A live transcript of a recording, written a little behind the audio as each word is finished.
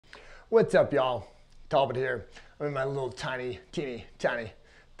What's up, y'all? Talbot here. I'm in my little teeny tiny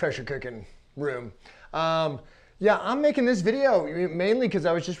pressure cooking room. Yeah, I'm making this video mainly because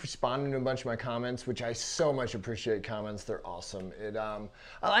I was just responding to a bunch of my comments, which I so much appreciate comments. They're awesome.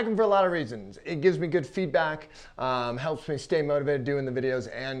 I like them for a lot of reasons. It gives me good feedback, helps me stay motivated doing the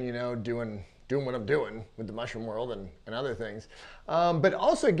videos and, doing what I'm doing with the mushroom world and other things. But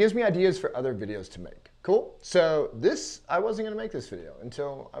also it gives me ideas for other videos to make. Cool. So I wasn't going to make this video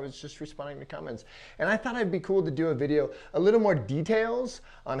until I was just responding to comments. And I thought it'd be cool to do a video, a little more details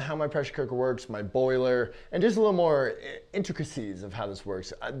on how my pressure cooker works, my boiler, and just a little more intricacies of how this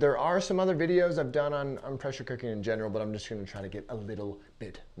works. There are some other videos I've done on pressure cooking in general, but I'm just going to try to get a little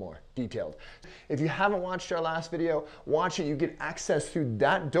bit more detailed. If you haven't watched our last video, watch it. You get access through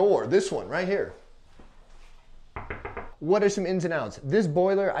that door, this one right here. What are some ins and outs? This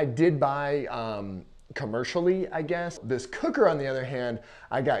boiler I did buy commercially, I guess. This cooker, on the other hand,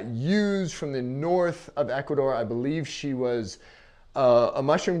 I got used from the north of Ecuador. I believe she was a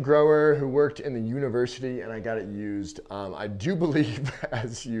mushroom grower who worked in the university, and I got it used. I do believe,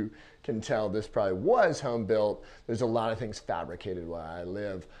 as you can tell, this probably was home built. There's a lot of things fabricated where I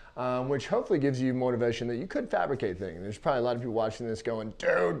live, which hopefully gives you motivation that you could fabricate things. There's probably a lot of people watching this going,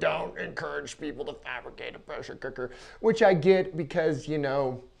 dude, don't encourage people to fabricate a pressure cooker, which I get because,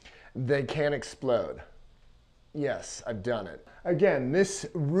 they can explode. Yes, I've done it. Again, this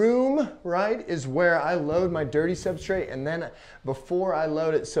room, right, is where I load my dirty substrate, and then before I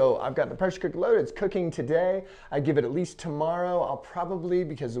load it, so I've got the pressure cooker loaded, it's cooking today. I give it at least tomorrow. I'll probably,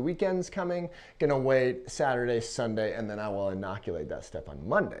 because the weekend's coming, gonna wait Saturday, Sunday, and then I will inoculate that stuff on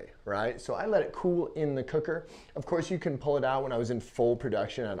Monday, right? So I let it cool in the cooker. Of course, you can pull it out. When I was in full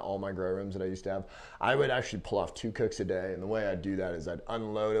production at all my grow rooms that I used to have, I would actually pull off 2 cooks a day, and the way I'd do that is I'd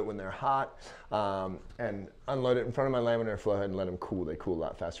unload it when they're hot, and unload it in front of my laminar flow head and let them cool. They cool a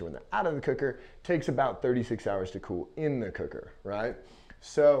lot faster when they're out of the cooker. Takes about 36 hours to cool in the cooker, right?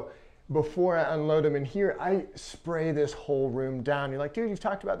 So before I unload them in here, I spray this whole room down. You're like, dude, you've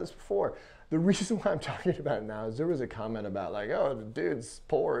talked about this before. The reason why I'm talking about it now is there was a comment about like, oh, the dude's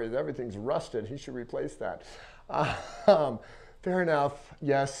poor, everything's rusted, he should replace that. Fair enough.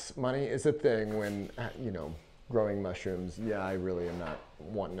 Yes, money is a thing when, growing mushrooms. Yeah, I really am not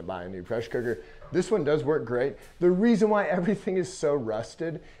wanting to buy a new pressure cooker. This one does work great. The reason why everything is so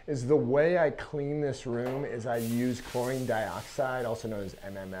rusted is the way I clean this room is I use chlorine dioxide, also known as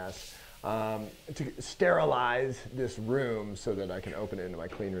MMS, to sterilize this room so that I can open it into my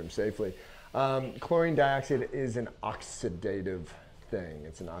clean room safely. Chlorine dioxide is an oxidative thing.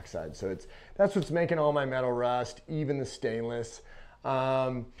 It's an oxide. So that's what's making all my metal rust, even the stainless.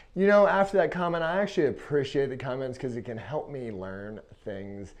 After that comment, I actually appreciate the comments because it can help me learn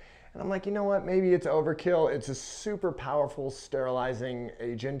things. And I'm like, you know what? Maybe it's overkill. It's a super powerful sterilizing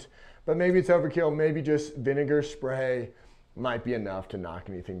agent, but maybe it's overkill. Maybe just vinegar spray might be enough to knock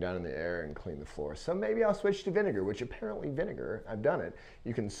anything down in the air and clean the floor. So maybe I'll switch to vinegar, which apparently vinegar, I've done it.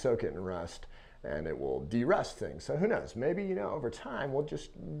 You can soak it in rust and it will de-rust things. So who knows? Maybe, over time, we'll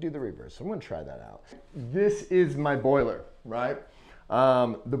just do the reverse. I'm gonna try that out. This is my boiler, right?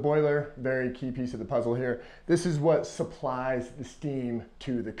 The boiler, very key piece of the puzzle here. This is what supplies the steam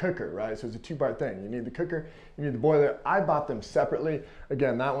to the cooker, right? So it's a 2-part thing. You need the cooker, you need the boiler. I bought them separately.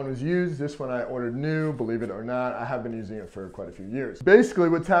 Again, that one was used. This one I ordered new, believe it or not. I have been using it for quite a few years. Basically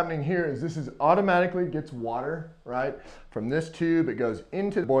what's happening here is this is automatically gets water, right? From this tube, it goes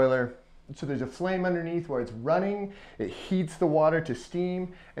into the boiler. So there's a flame underneath where it's running, it heats the water to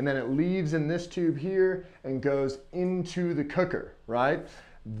steam, and then it leaves in this tube here and goes into the cooker, right?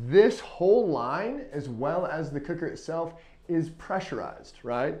 This whole line, as well as the cooker itself, is pressurized,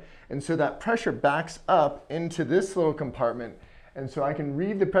 right? And so that pressure backs up into this little compartment, and so I can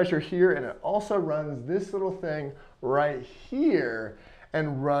read the pressure here, and it also runs this little thing right here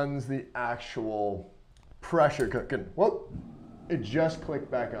and runs the actual pressure cooking. Whoa, it just clicked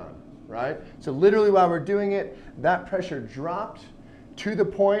back on. Right? So literally while we're doing it, that pressure dropped to the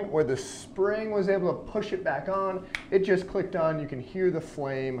point where the spring was able to push it back on. It just clicked on. You can hear the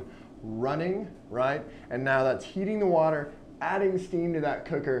flame running, right? And now that's heating the water, adding steam to that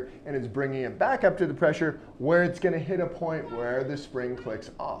cooker, and it's bringing it back up to the pressure where it's going to hit a point where the spring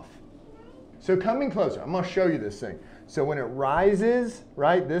clicks off. So coming closer, I'm going to show you this thing. So when it rises,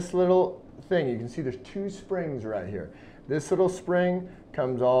 right, this little thing, you can see there's 2 springs right here. This little spring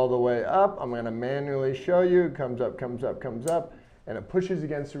comes all the way up. I'm going to manually show you. It comes up, comes up, comes up, and it pushes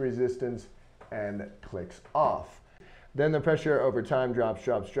against the resistance and clicks off. Then the pressure over time drops,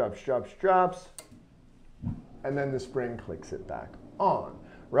 drops, drops, drops, drops, and then the spring clicks it back on,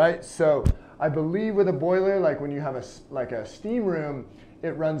 right? So I believe with a boiler, like when you have a steam room,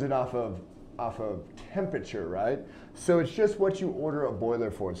 it runs it off of temperature, right? So it's just what you order a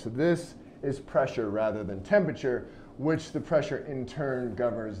boiler for. So this is pressure rather than temperature, which the pressure in turn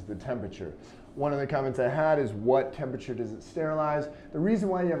governs the temperature. One of the comments I had is, what temperature does it sterilize? The reason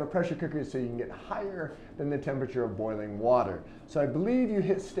why you have a pressure cooker is so you can get higher than the temperature of boiling water. So I believe you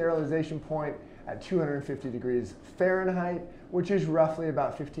hit sterilization point at 250 degrees Fahrenheit, which is roughly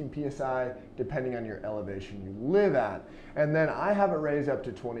about 15 psi, depending on your elevation you live at. And then I have it raised up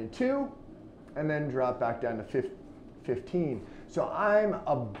to 22, and then drop back down to 15. So I'm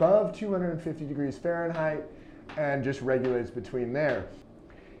above 250 degrees Fahrenheit, and just regulates between there.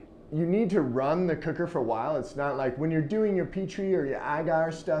 You need to run the cooker for a while. It's not like when you're doing your Petri or your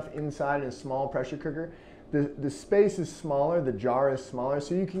agar stuff inside in a small pressure cooker, the space is smaller, the jar is smaller,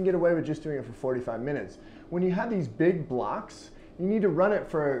 so you can get away with just doing it for 45 minutes. When you have these big blocks, you need to run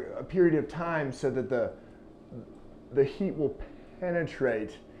it for a period of time so that the heat will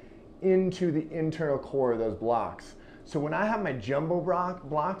penetrate into the internal core of those blocks. So when I have my jumbo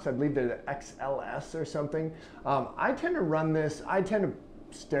blocks, I believe they're the XLS or something, I tend to run this, I tend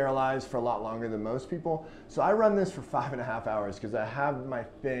to sterilize for a lot longer than most people. So I run this for 5.5 hours because I have my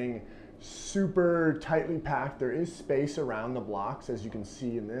thing super tightly packed. There is space around the blocks, as you can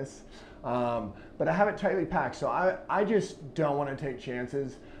see in this, but I have it tightly packed. So I just don't want to take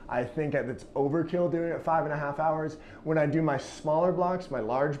chances. I think it's overkill doing it 5.5 hours. When I do my smaller blocks, my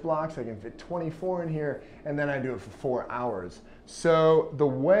large blocks, I can fit 24 in here, and then I do it for 4 hours. So the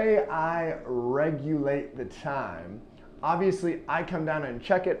way I regulate the time, obviously I come down and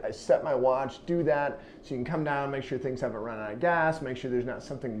check it, I set my watch, do that, so you can come down, make sure things haven't run out of gas, make sure there's not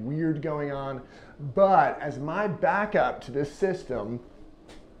something weird going on. But as my backup to this system,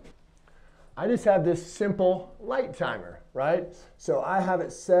 I just have this simple light timer, right? So I have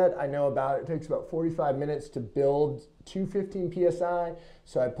it set, I know about it, takes about 45 minutes to build to 15 psi,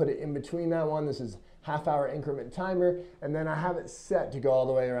 so I put it in between that one. This is half-hour increment timer, and then I have it set to go all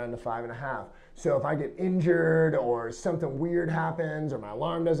the way around to 5.5. So if I get injured or something weird happens or my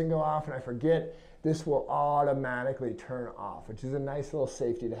alarm doesn't go off and I forget, this will automatically turn off, which is a nice little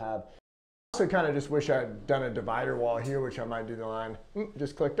safety to have. I also kind of just wish I'd done a divider wall here, which I might do the line,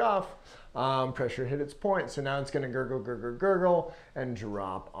 just clicked off, pressure hit its point, so now it's going to gurgle, gurgle, gurgle, and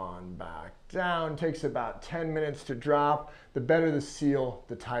drop on back down. Takes about 10 minutes to drop. The better the seal,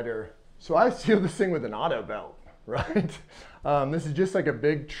 the tighter. So I seal this thing with an auto belt, right? This is just like a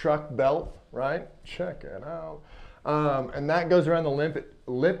big truck belt, right? Check it out. And that goes around the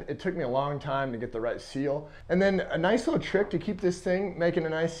lip. It took me a long time to get the right seal. And then a nice little trick to keep this thing making a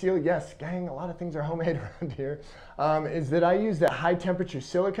nice seal, yes, gang, a lot of things are homemade around here, is that I use that high temperature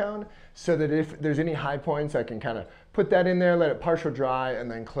silicone so that if there's any high points, I can kind of put that in there, let it partial dry, and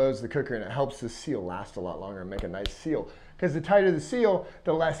then close the cooker, and it helps the seal last a lot longer and make a nice seal. Because the tighter the seal,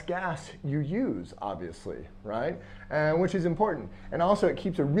 the less gas you use, obviously, right? Which is important. And also it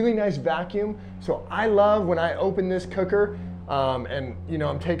keeps a really nice vacuum. So I love when I open this cooker and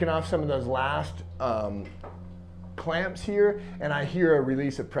I'm taking off some of those last clamps here, and I hear a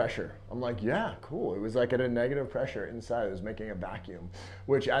release of pressure. I'm like, yeah, cool. It was like at a negative pressure inside. It was making a vacuum,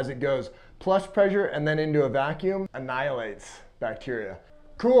 which as it goes plus pressure and then into a vacuum, annihilates bacteria.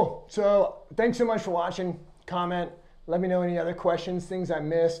 Cool. So thanks so much for watching. Comment. Let me know any other questions, things I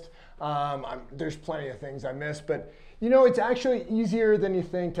missed. There's plenty of things I missed, but it's actually easier than you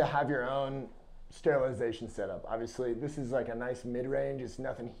think to have your own sterilization setup. Obviously, this is like a nice mid-range. It's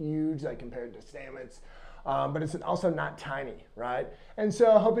nothing huge like compared to Stamets, but it's also not tiny, right? And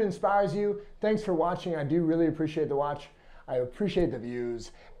so I hope it inspires you. Thanks for watching. I do really appreciate the watch. I appreciate the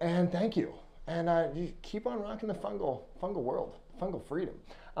views, and thank you. And you keep on rocking the fungal world, fungal freedom.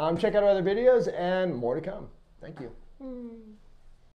 Check out our other videos and more to come. Thank you.